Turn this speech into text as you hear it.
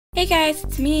Hey guys,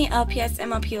 it's me, LPS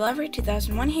MLP Lover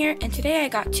 2001 here, and today I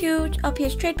got two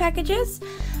LPS trade packages.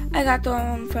 I got the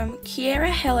one from Kiera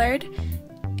Hillard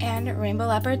and Rainbow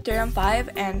Leopard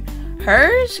 3-on-5, and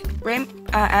hers,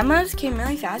 Emma's came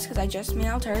really fast because I just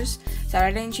mailed hers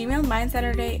Saturday and she mailed mine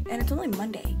Saturday, and it's only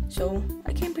Monday, so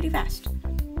I came pretty fast.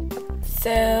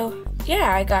 So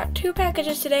yeah, I got two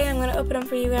packages today. I'm going to open them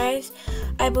for you guys.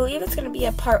 I believe it's going to be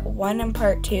a part 1 and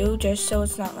part 2, just so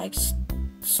it's not like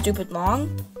stupid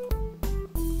long.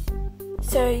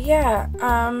 So yeah,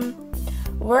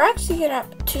 we're actually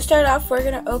to start off, we're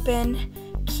gonna open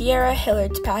Kiera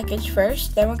Hillard's package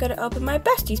first, then we're gonna open my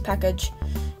bestie's package.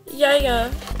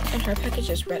 Yeah, and her package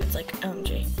is red, it's like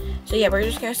OMG. So yeah, we're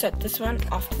just gonna set this one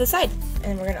off to the side,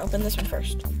 and we're gonna open this one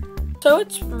first. So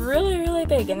it's really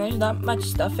big, and there's not much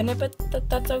stuff in it, but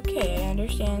that's okay. I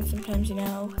understand sometimes,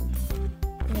 yeah,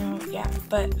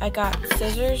 but I got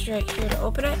scissors right here to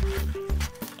open it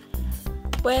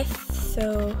with,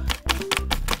 so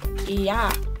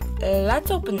yeah,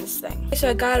 let's open this thing. So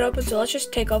I got it open, so let's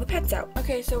just take all the pets out.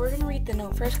 Okay, so we're gonna read the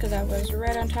note first because I was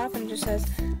right on top and it just says,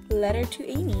 "Letter to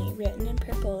Amy," written in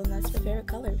purple, and that's my favorite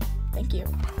color. Thank you.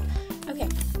 Okay,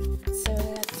 so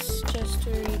let's just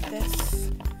read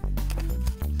this.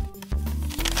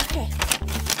 Okay.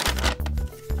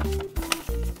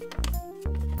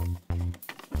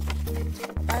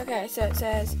 Okay, so it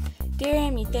says, "Dear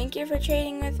Amy, thank you for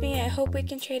trading with me. I hope we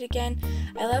can trade again.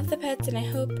 I love the pets and I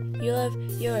hope you love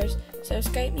yours. So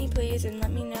Skype me please and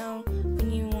let me know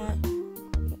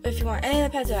if you want any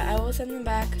of the pets out. I will send them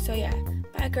back. So yeah,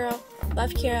 bye girl.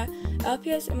 Love, Kiera.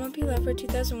 LPS MLP Lover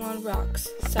 2001 rocks.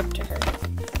 Sub to her."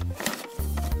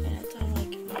 And it's all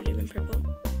like not even purple.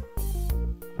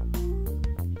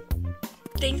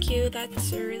 Thank you.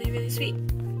 That's really sweet.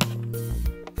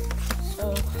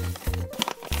 So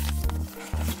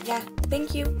yeah,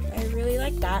 thank you. I really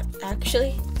like that,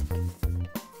 actually.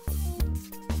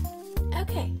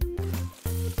 Okay.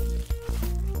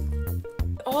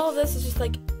 All of this is just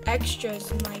like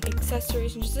extras and like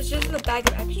accessories and it's just a bag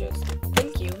of extras.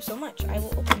 Thank you so much. I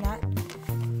will open that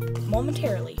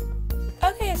momentarily.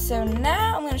 Okay, so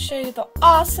now I'm going to show you the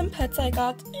awesome pets I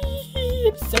got.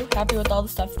 I'm so happy with all the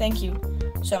stuff. Thank you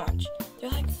so much.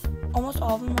 They're like, almost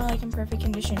all of them are like in perfect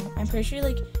condition. I'm pretty sure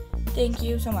like, thank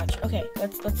you so much. Okay,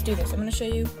 let's do this. I'm going to show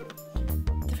you.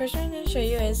 The first one I'm going to show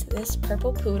you is this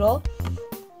purple poodle.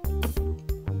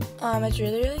 It's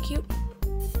really cute.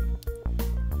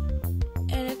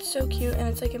 And it's so cute, and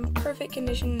it's like in perfect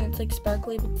condition, and it's like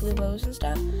sparkly with blue bows and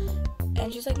stuff.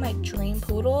 And she's like my dream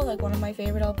poodle, like one of my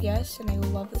favorite LPS, and I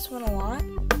love this one a lot.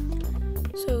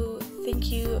 So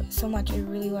thank you so much. I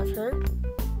really love her.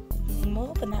 And we'll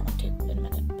open that one too in a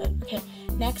minute. But okay,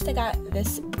 next I got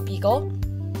this beagle,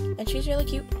 and she's really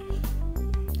cute.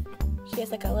 She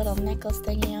has like a little necklace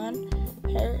thingy on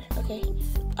her. Okay,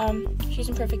 she's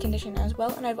in perfect condition as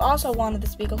well, and I've also wanted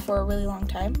this beagle for a really long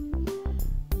time.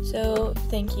 So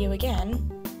thank you again.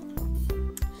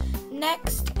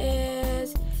 Next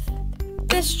is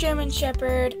this German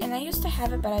Shepherd, and I used to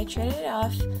have it, but I traded it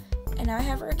off, and now I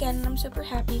have her again, and I'm super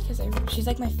happy because she's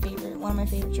like my favorite, one of my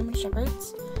favorite German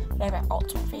Shepherds. But I have my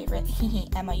ultimate favorite.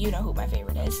 Emma, you know who my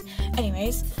favorite is.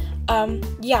 Anyways,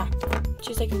 yeah,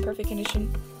 she's like in perfect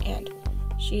condition, and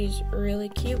she's really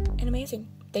cute and amazing.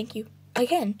 Thank you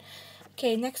again.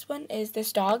 Okay, next one is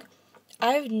this dog.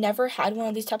 I've never had one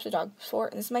of these types of dogs before.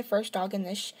 This is my first dog in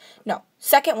this,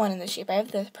 second one in this shape. I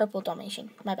have the purple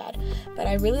Dalmatian, my bad. But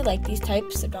I really like these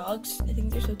types of dogs. I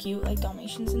think they're so cute, like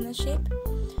Dalmatians in this shape.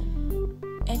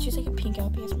 And she's like a pink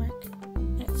LPS mark,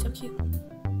 and it's so cute.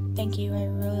 Thank you, I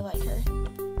really like her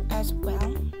as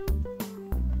well.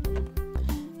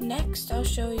 Next, I'll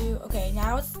show you, okay,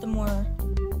 now it's the more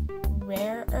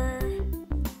rarer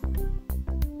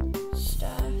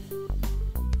stuff.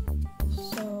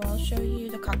 So I'll show you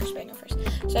the Cocker Spaniel first.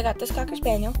 So I got this Cocker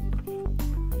Spaniel.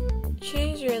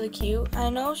 She's really cute. I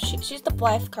know she's the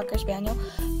Blythe Cocker Spaniel,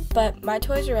 but my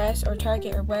Toys R Us or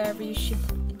Target or wherever you should,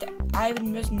 I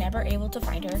was never able to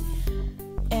find her.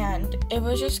 And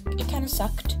it kind of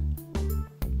sucked.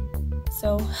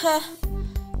 So,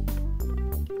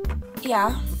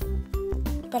 yeah.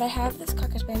 But I have this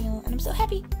Cocker Spaniel, and I'm so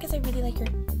happy because I really like her.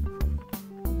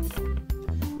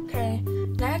 Okay,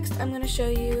 next I'm going to show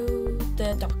you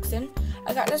the Dachshund.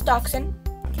 I got this Dachshund.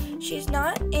 She's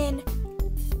not in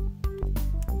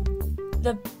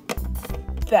the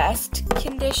best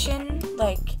condition.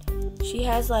 Like, she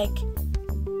has like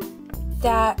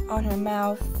that on her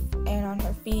mouth and on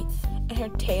her feet, and her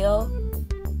tail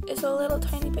is a little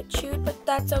tiny bit chewed, but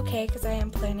that's okay because I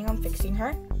am planning on fixing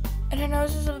her. And her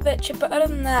nose is a bit chipped, but other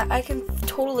than that, I can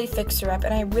totally fix her up,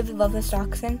 and I really love this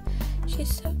Dachshund.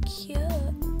 She's so cute.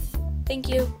 thank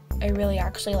you. I really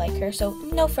actually like her, so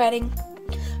no fretting.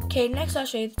 Okay, next I'll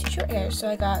show you the 2 short hairs. So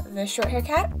I got the short hair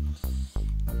cat.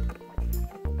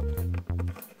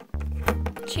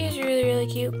 She's really, really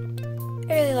cute.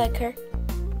 I really like her.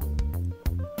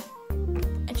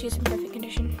 And she's in perfect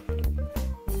condition.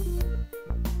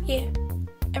 Yeah,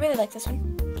 I really like this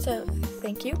one. So,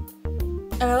 thank you.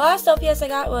 And the last LPS I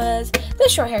got was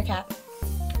this short hair cat.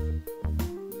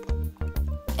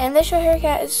 And this short hair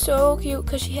cat is so cute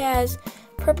because she has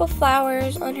purple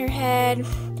flowers on her head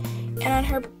and on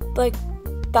her like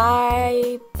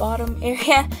bottom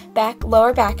area,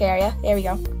 lower back area. There we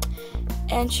go.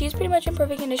 And she's pretty much in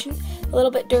perfect condition. A little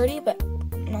bit dirty, but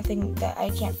nothing that I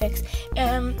can't fix.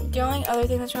 The only other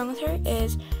thing that's wrong with her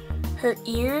is her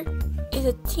ear is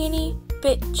a teeny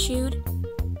bit chewed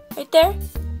right there.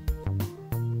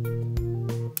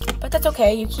 But that's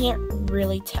okay, you can't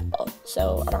really tell,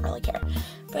 so I don't really care.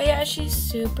 But yeah, she's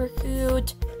super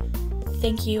cute.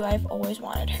 Thank you, I've always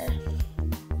wanted her.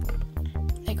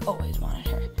 Like, always wanted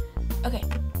her. Okay.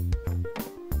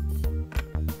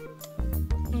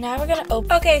 Now we're gonna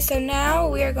open. Okay, so now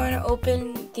we are going to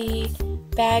open the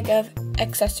bag of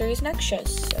accessories and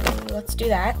extras. So let's do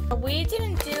that. We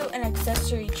didn't do an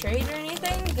accessory trade or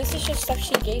anything. This is just stuff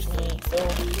she gave me. So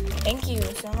thank you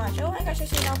so much. Oh my gosh, I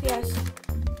see an LPS.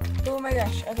 Oh my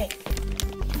gosh. Okay.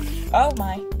 Oh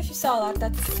my. If you saw that,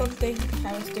 that's something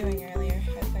I was doing earlier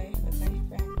with my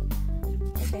friend.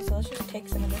 Okay, so let's just take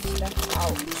some of this stuff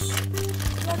out.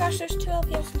 Oh my gosh, there's 2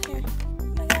 LPS in here. Oh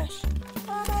my gosh.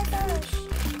 Oh my gosh.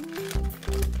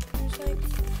 There's like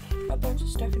a bunch of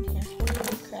stuff in here.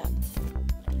 Holy crap.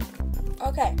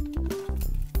 Okay.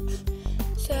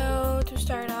 So to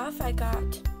start off, I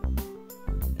got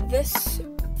this.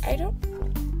 I don't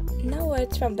know what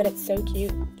it's from, but it's so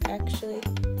cute. Actually,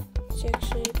 it's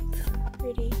actually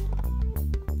pretty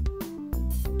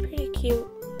cute.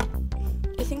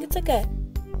 I think it's like a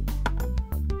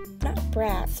not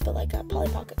Bratz, but like a Polly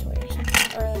Pocket toy or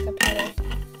something, or like a pet or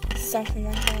something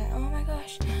like that. Oh my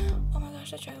gosh,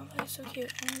 that dragonfly is so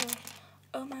cute. Oh my gosh,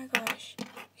 oh my gosh,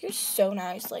 you're so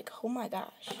nice. Like, oh my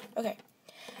gosh. Okay,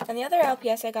 and the other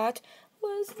LPS I got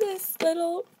was this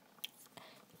little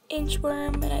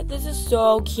inchworm, and this is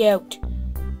so cute.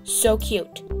 So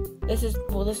cute. This is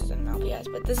an LPS,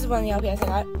 but this is one of the LPS I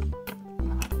got.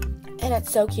 And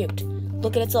it's so cute.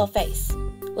 Look at its little face.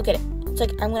 Look at it. It's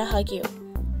like, I'm gonna hug you.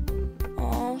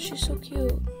 Oh, she's so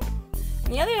cute.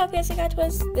 And the other LPS I got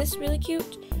was this really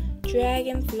cute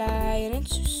dragonfly, and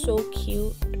it's just so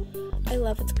cute. I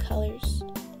love its colors.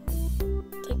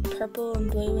 It's like purple and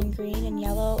blue and green and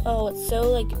yellow. Oh, it's so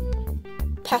like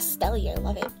pastel-y. I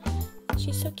love it.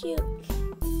 She's so cute.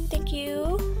 Thank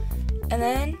you. And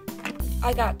then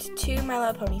I got 2 My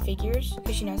Little Pony figures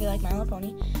because she knows I like My Little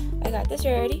Pony. I got this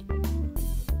rarity,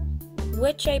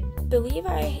 which I believe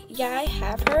I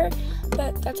have her,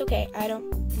 but that's okay. I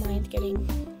don't mind getting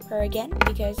her again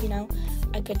because, you know,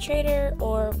 I could trade her,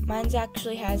 or mine's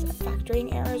actually has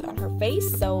factoring errors on her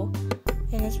face, so,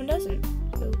 and this one doesn't.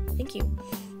 So thank you.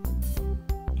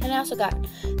 And I also got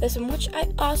this one, which I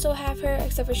also have her,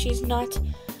 except for she's not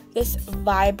this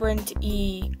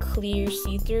vibrant-y, clear,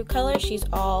 see-through color. She's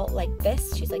all like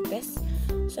this. She's like this.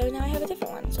 So now I have a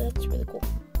different one. So that's really cool.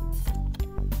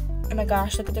 Oh my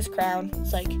gosh, look at this crown.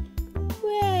 It's like,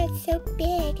 wow, it's so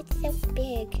big. It's so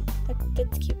big.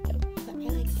 That's cute though. I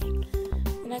like that.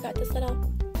 And I got this little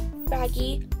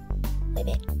froggy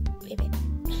Ribbit.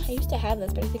 I used to have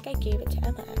this, but I think I gave it to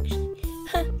Emma actually.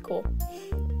 Cool.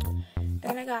 And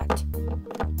then I got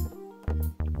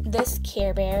this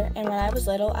Care Bear, and when I was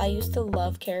little, I used to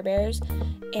love Care Bears,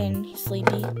 and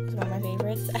Sleepy is one of my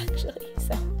favorites, actually,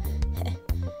 so,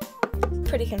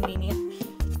 pretty convenient.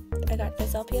 I got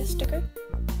this LPS sticker,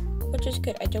 which is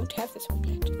good. I don't have this one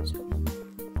yet, so.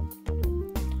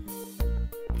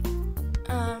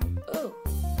 Ooh,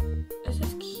 this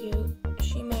is cute.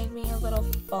 She made me a little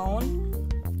phone.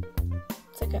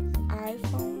 It's like an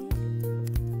iPhone.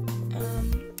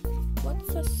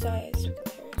 What's the size?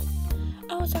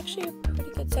 Oh, it's actually a pretty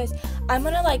good size. I'm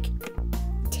gonna like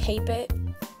tape it,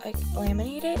 like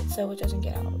laminate it, so it doesn't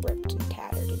get all ripped and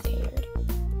tattered and teared.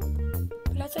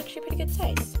 But that's actually a pretty good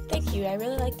size. Thank you. I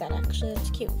really like that. Actually, that's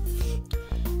cute.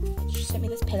 She sent me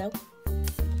this pillow.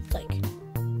 It's like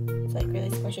really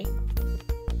squishy.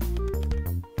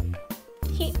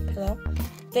 Pillow.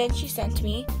 Then she sent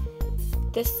me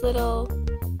this little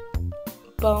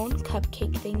bone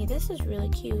cupcake thingy. This is really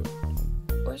cute.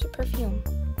 Where's the perfume?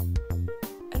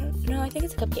 No, I think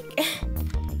it's a cupcake.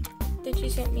 Then she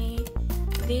sent me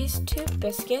these 2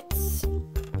 biscuits. And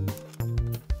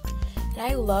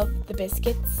I love the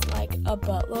biscuits like a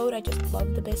buttload. I just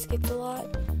love the biscuits a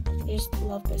lot. I just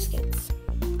love biscuits.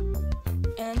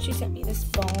 And she sent me this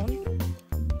bone.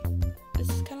 This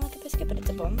is kind of like a biscuit, but it's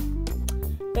a bone.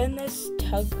 Then this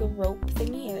tug rope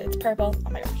thingy. It's purple. Oh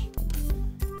my gosh.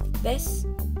 This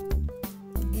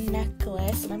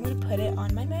necklace, and I'm gonna put it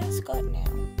on my mascot now.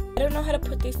 I don't know how to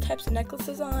put these types of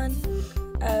necklaces on,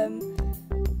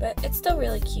 but it's still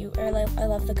really cute. I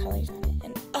love the colors on it,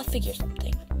 and I'll figure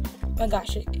something. Oh my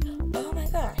gosh!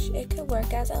 It could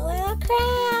work as a little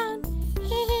crown.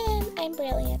 I'm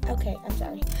brilliant. Okay, I'm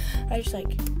sorry. I just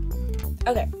like.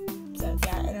 Okay, so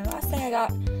yeah, and the last thing I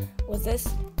got was this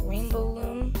rainbow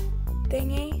loom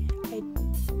thingy.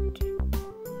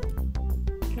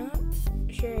 I'm not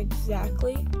sure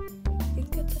exactly. I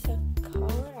think it's like a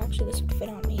collar. Actually, this would fit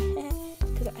on me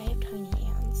because I have tiny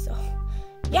hands. So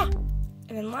yeah.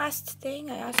 And then last thing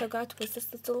I also got was this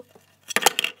little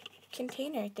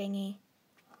container thingy.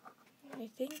 I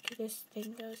think this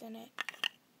thing goes in it.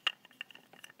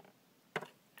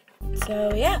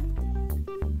 So yeah.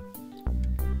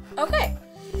 Okay.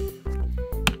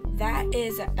 That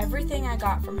is everything I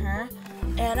got from her.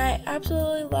 And I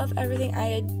absolutely love everything.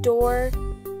 I adore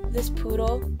this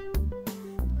poodle.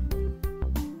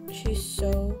 She's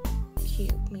so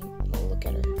cute. I mean, look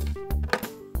at her.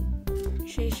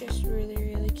 She's just really,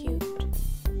 really cute.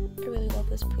 I really love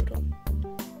this poodle.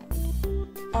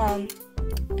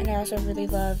 And I also really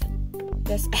love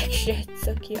this extra. It's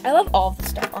so cute. I love all of the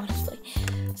stuff, honestly.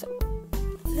 So,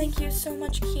 thank you so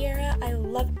much, Kiera. I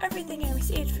love everything I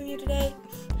received from you today.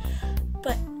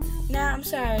 But now, I'm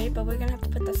sorry, but we're gonna have to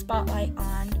put the spotlight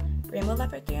on Rainbow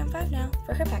Leopard 315 now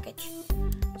for her package.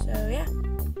 So, yeah.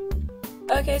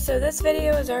 Okay, so this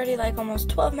video is already like almost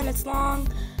 12 minutes long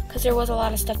because there was a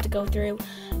lot of stuff to go through.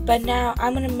 But now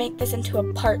I'm going to make this into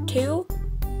a part 2.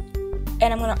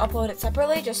 And I'm going to upload it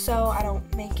separately just so I don't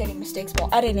make any mistakes while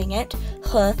editing it.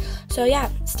 So yeah,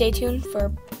 stay tuned for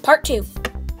part 2.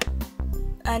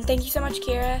 And thank you so much,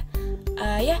 Kiera.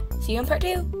 Yeah, see you in part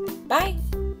 2. Bye.